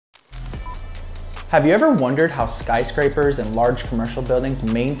Have you ever wondered how skyscrapers and large commercial buildings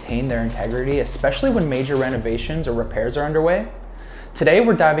maintain their integrity, especially when major renovations or repairs are underway? Today,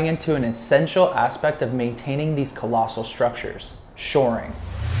 we're diving into an essential aspect of maintaining these colossal structures: shoring.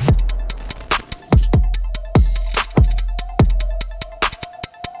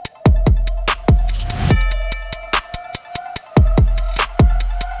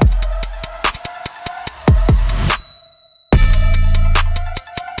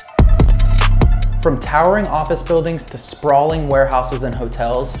 From towering office buildings to sprawling warehouses and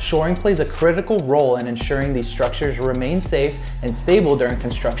hotels, shoring plays a critical role in ensuring these structures remain safe and stable during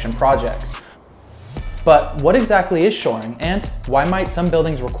construction projects. But what exactly is shoring, and why might some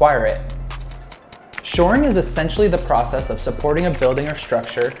buildings require it? Shoring is essentially the process of supporting a building or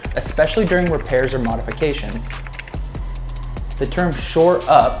structure, especially during repairs or modifications. The term shore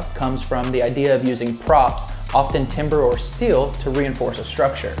up comes from the idea of using props, often timber or steel, to reinforce a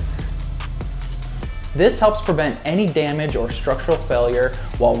structure. This helps prevent any damage or structural failure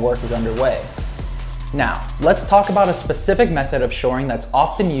while work is underway. Now, let's talk about a specific method of shoring that's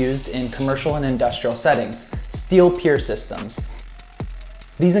often used in commercial and industrial settings: steel pier systems.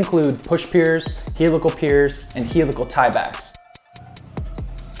 These include push piers, helical piers, and helical tiebacks.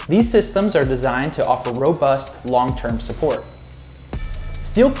 These systems are designed to offer robust, long-term support.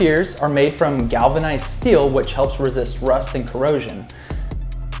 Steel piers are made from galvanized steel, which helps resist rust and corrosion.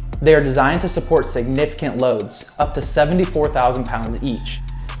 They are designed to support significant loads, up to 74,000 pounds each.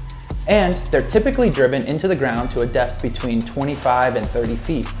 And they're typically driven into the ground to a depth between 25 and 30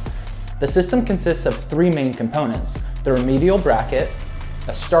 feet. The system consists of three main components: the remedial bracket,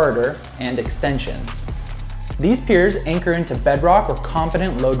 a starter, and extensions. These piers anchor into bedrock or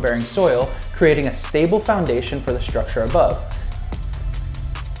competent load-bearing soil, creating a stable foundation for the structure above.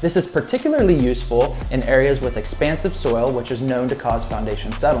 This is particularly useful in areas with expansive soil, which is known to cause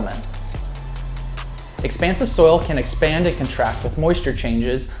foundation settlement. Expansive soil can expand and contract with moisture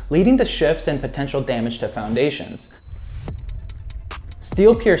changes, leading to shifts and potential damage to foundations.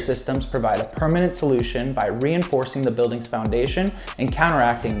 Steel pier systems provide a permanent solution by reinforcing the building's foundation and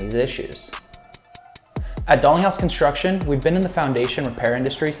counteracting these issues. At Dalinghaus Construction, we've been in the foundation repair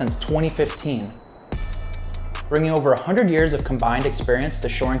industry since 2015. Bringing over 100 years of combined experience to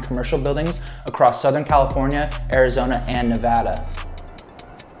shoring commercial buildings across Southern California, Arizona, and Nevada.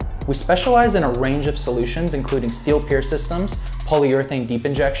 We specialize in a range of solutions, including steel pier systems, polyurethane deep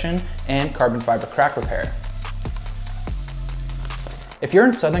injection, and carbon fiber crack repair. If you're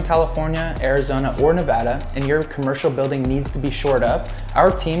in Southern California, Arizona, or Nevada, and your commercial building needs to be shored up,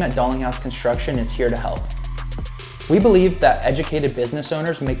 our team at Dalinghaus Construction is here to help. We believe that educated business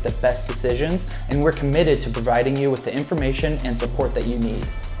owners make the best decisions, and we're committed to providing you with the information and support that you need.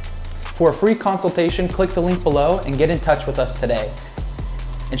 For a free consultation, click the link below and get in touch with us today.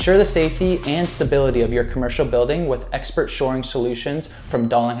 Ensure the safety and stability of your commercial building with expert shoring solutions from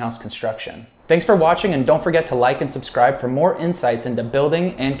Dalinghaus Construction. Thanks for watching, and don't forget to like and subscribe for more insights into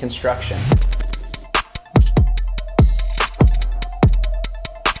building and construction.